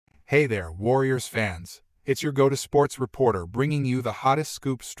Hey there, Warriors fans. It's your go-to sports reporter bringing you the hottest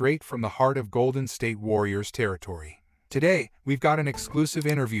scoop straight from the heart of Golden State Warriors territory. Today, we've got an exclusive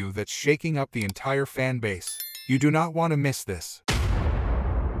interview that's shaking up the entire fan base. You do not want to miss this.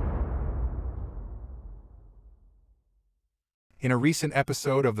 In a recent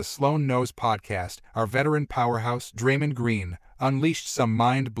episode of the Sloan Knows podcast, our veteran powerhouse, Draymond Green, unleashed some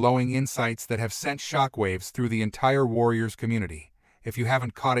mind-blowing insights that have sent shockwaves through the entire Warriors community. If you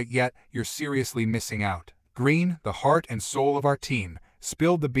haven't caught it yet, you're seriously missing out. Green, the heart and soul of our team,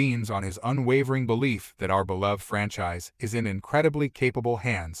 spilled the beans on his unwavering belief that our beloved franchise is in incredibly capable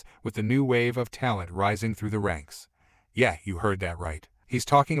hands with the new wave of talent rising through the ranks. Yeah, you heard that right. He's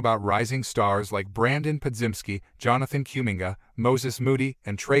talking about rising stars like Brandon Podziemski, Jonathan Kuminga, Moses Moody,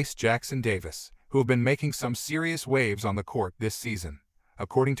 and Trace Jackson Davis, who have been making some serious waves on the court this season.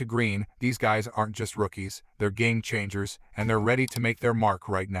 According to Green, these guys aren't just rookies, they're game changers, and they're ready to make their mark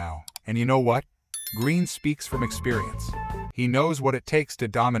right now. And you know what? Green speaks from experience. He knows what it takes to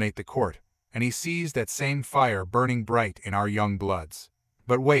dominate the court, and he sees that same fire burning bright in our young bloods.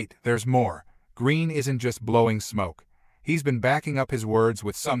 But wait, there's more. Green isn't just blowing smoke. He's been backing up his words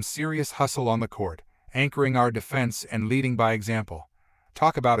with some serious hustle on the court, anchoring our defense and leading by example.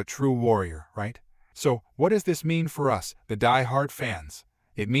 Talk about a true warrior, right? So, what does this mean for us, the die-hard fans?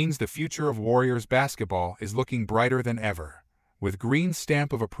 It means the future of Warriors basketball is looking brighter than ever. With Green's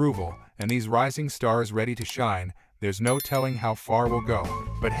stamp of approval and these rising stars ready to shine, there's no telling how far we'll go.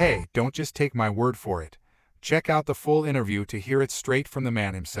 But hey, don't just take my word for it. Check out the full interview to hear it straight from the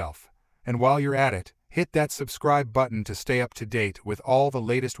man himself. And while you're at it, hit that subscribe button to stay up to date with all the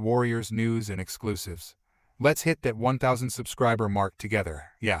latest Warriors news and exclusives. Let's hit that 1,000 subscriber mark together,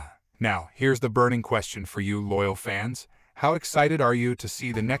 yeah. Now, here's the burning question for you loyal fans. How excited are you to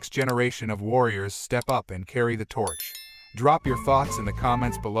see the next generation of Warriors step up and carry the torch? Drop your thoughts in the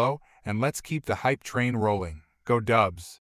comments below, and let's keep the hype train rolling. Go Dubs!